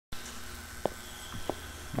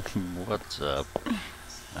What's up?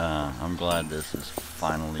 I'm glad this is I'm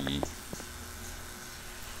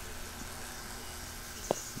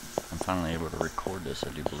finally able to record this, I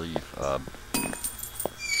do believe.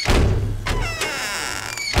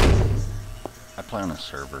 I play on a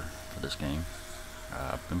server for this game.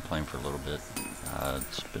 I've been playing for a little bit.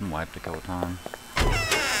 It's been wiped a couple times.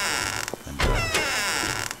 And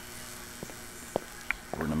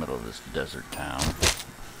we're in the middle of this desert town.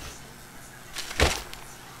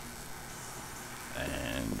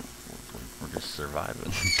 And we're just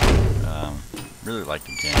surviving. Really like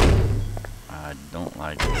the game. I don't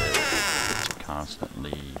like that it's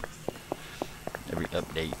constantly, every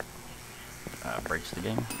update breaks the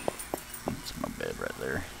game. It's my bed right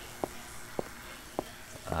there.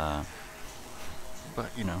 But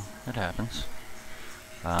you know, it happens.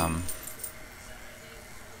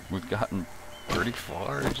 We've gotten pretty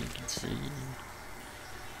far, as you can see.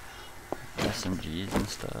 SMGs and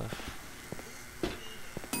stuff.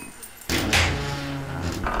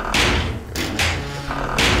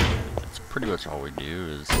 That's pretty much all we do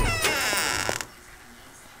is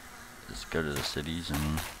go to the cities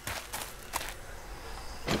and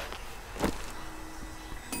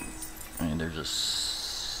there's a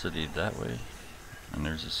city that way, and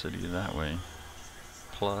there's a city that way,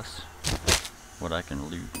 plus what I can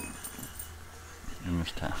loot in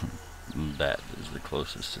this town. That is the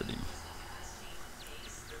closest city.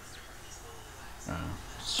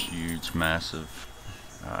 It's huge, massive.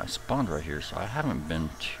 I spawned right here, so I haven't been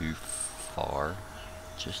too far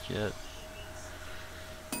just yet.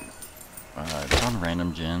 It's on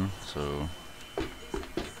random gen, so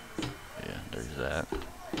yeah, there's that.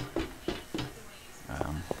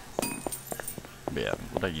 But yeah,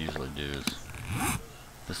 what I usually do is,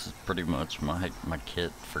 this is pretty much my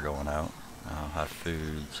kit for going out. I'll have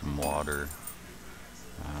food, some water,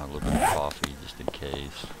 a little bit of coffee just in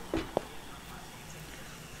case,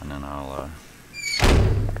 and then I'll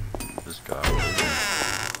just go out.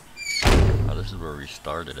 This is where we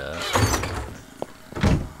started at.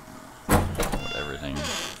 What everything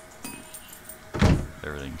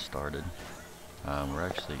started. We're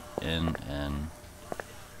actually in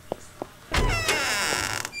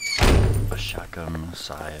a Shotgun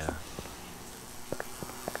Messiah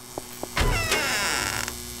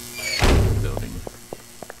building.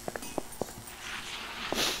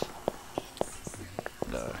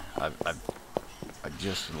 I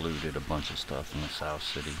just looted a bunch of stuff in the South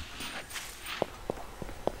City,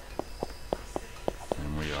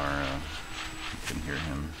 and we are. You can hear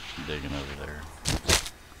him digging over there.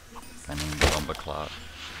 Guy named Bumbaclot.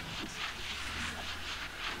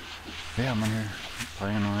 Yeah, I'm in here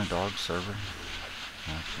playing on a dog server.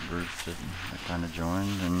 That's a group that I kind of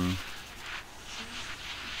joined, and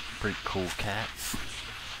pretty cool cats.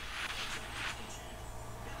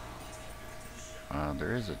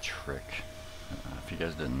 There is a trick, if you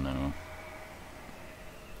guys didn't know.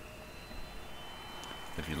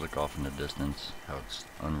 If you look off in the distance, how it's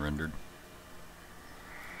unrendered,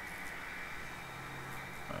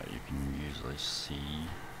 you can usually see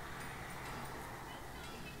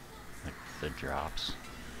like the drops,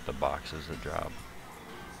 the boxes that drop.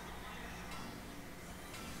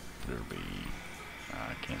 There'll be,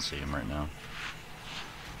 I can't see them right now.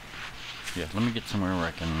 Yeah, let me get somewhere where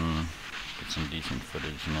I can get some decent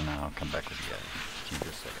footage, and then I'll come back with you guys in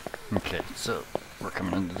just a second. Okay, so we're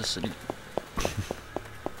coming into the city.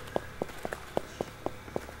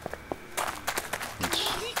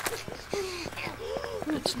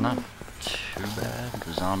 It's not too bad.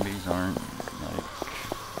 The zombies aren't like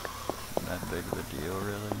that big of a deal,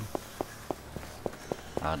 really.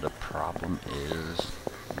 The problem is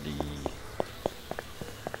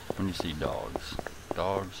when you see dogs.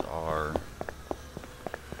 Dogs are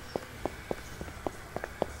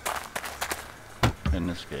in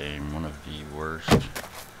this game one of the worst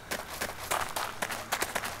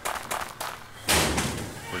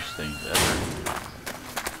things ever.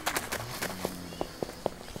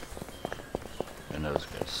 And those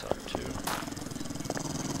guys suck too.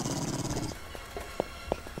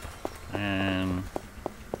 And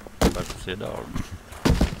I'm about to see a dog.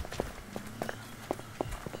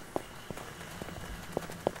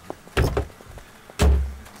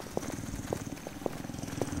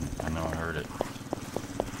 I know I heard it.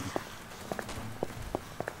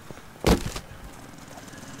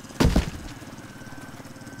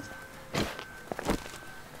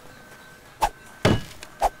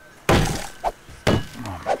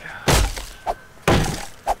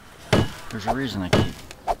 There's a reason I keep.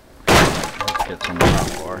 Let's get some hot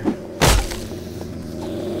far.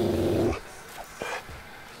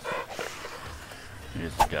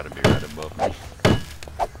 It's got to be right above me.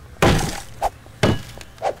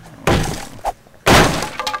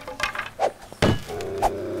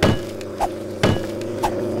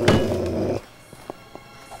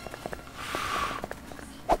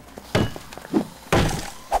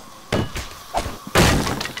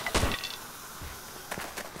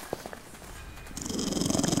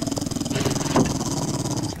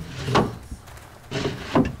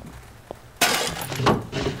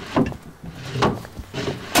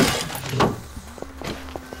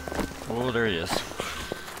 Oh, there he is.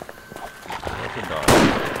 That's a dog.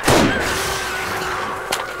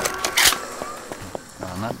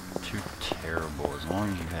 Not too terrible as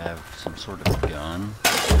long as you have some sort of gun.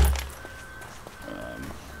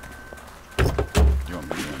 You won't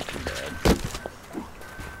be doing too bad.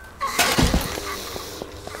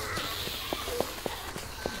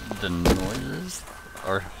 The noises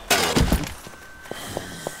are horrible.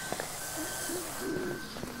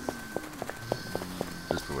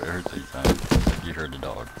 Just the way it hurts each time. You heard the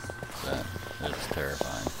dog. That is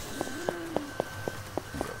terrifying.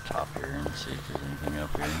 I'll go up top here and see if there's anything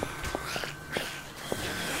up here.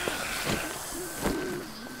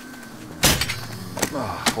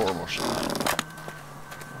 Oh, horrible shot.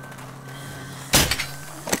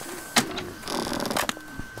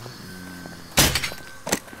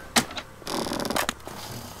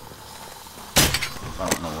 I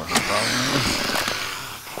don't know what the problem is.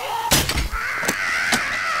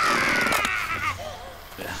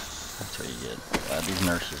 Yeah, that's what you get. These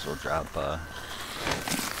nurses will drop,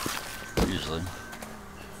 usually.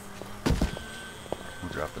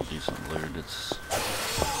 We'll drop a decent loot. It's...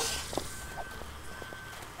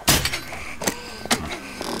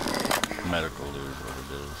 medical loot is what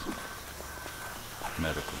it is.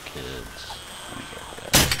 Medical kits, things like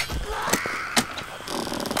that.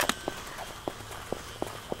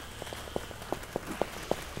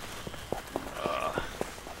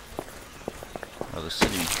 Well, the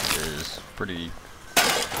city is pretty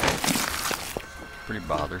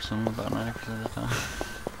bothersome about 90% of the time.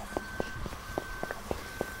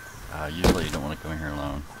 Usually you don't want to come in here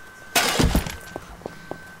alone.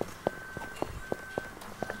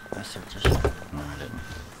 I searched this? No, I didn't.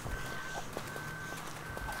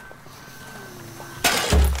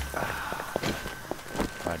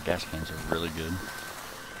 Gas cans are really good.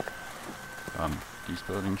 These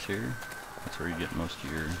buildings here, that's where you get most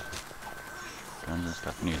of your guns and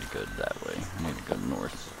stuff. I need to go that way. I need to go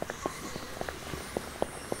north.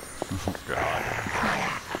 Oh god.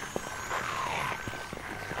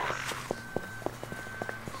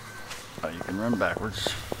 Oh, you can run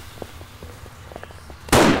backwards.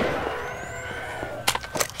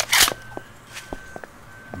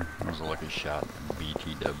 That was a lucky shot.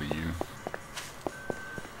 BTW.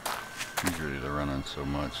 Usually they're running so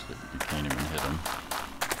much that you can't even hit them.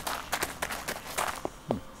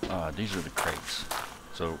 These are the crates.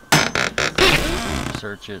 So,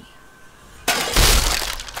 search it. We've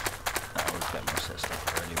got most of that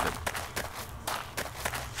stuff already, but...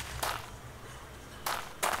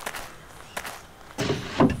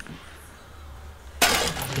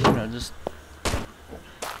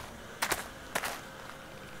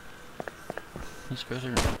 just go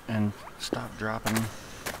through and stop dropping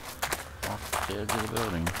off the edge of the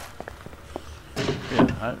building.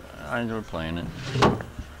 Yeah, I enjoy playing it.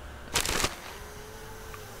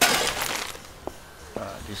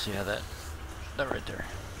 Do you see how that right there,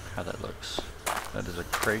 how that looks? That is a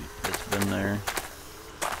crate that's been there.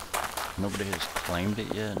 Nobody has claimed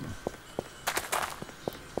it yet.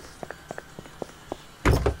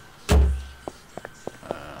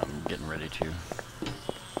 I'm getting ready to.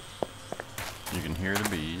 You can hear the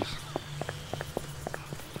bees.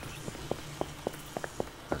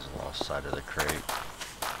 There's a lost side of the crate.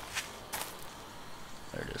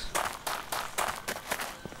 There it is.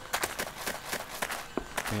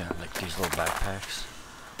 Yeah, like these little backpacks.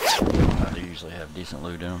 They usually have decent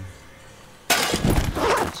loot in them.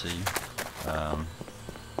 Let's see.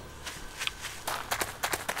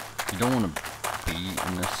 You don't want to be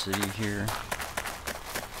in this city here,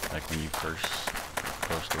 like when you first,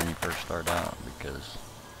 close to when you first start out, because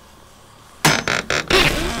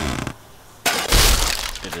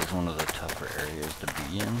it is one of the tougher areas to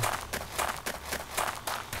be in.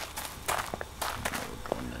 We'll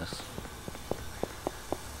go in this.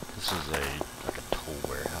 This is like a tool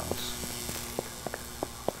warehouse.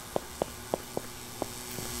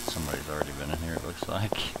 Somebody's already been in here, it looks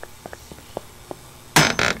like.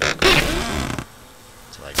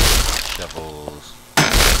 It's like shovels.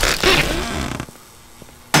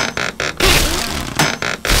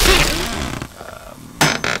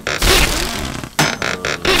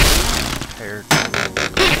 Hair tools.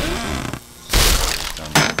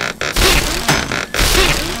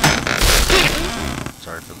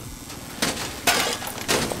 Sorry for the...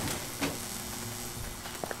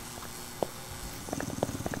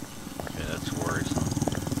 Okay, that's worrisome.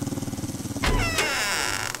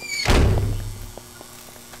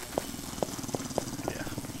 Yeah,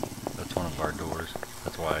 that's one of our doors.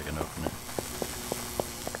 That's why I can open it.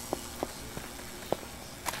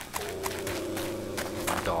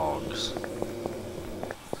 Dogs.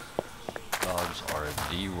 Dogs are a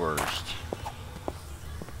the worst.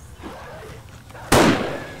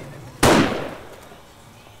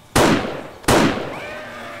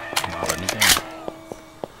 Not anything.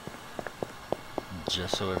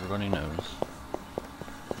 Just so everybody knows.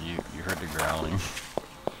 You heard the growling.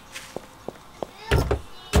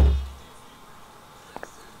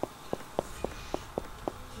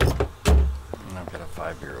 And I've got a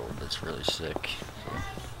 5-year-old that's really sick. So.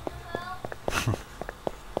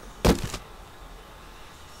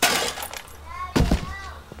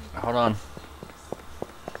 Hold on.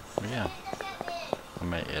 Yeah. I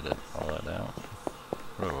may edit all that out.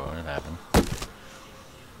 Oh, it happened.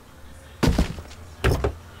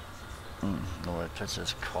 No way I touched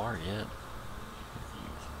this car yet.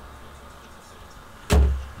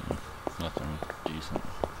 Nothing decent.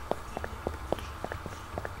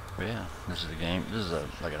 But yeah, this is the game. This is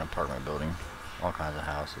like an apartment building. All kinds of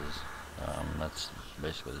houses. That's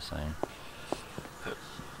basically the same.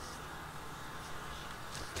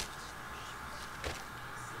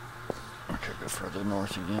 Okay, go further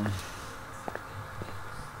north again.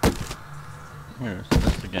 Here's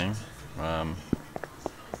that's the game.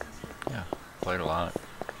 Yeah, played a lot.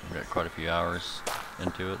 We've got quite a few hours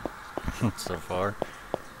into it so far.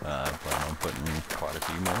 I plan on putting quite a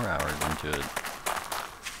few more hours into it.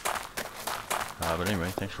 But anyway,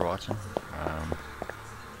 thanks for watching.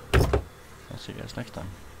 I'll see you guys next time.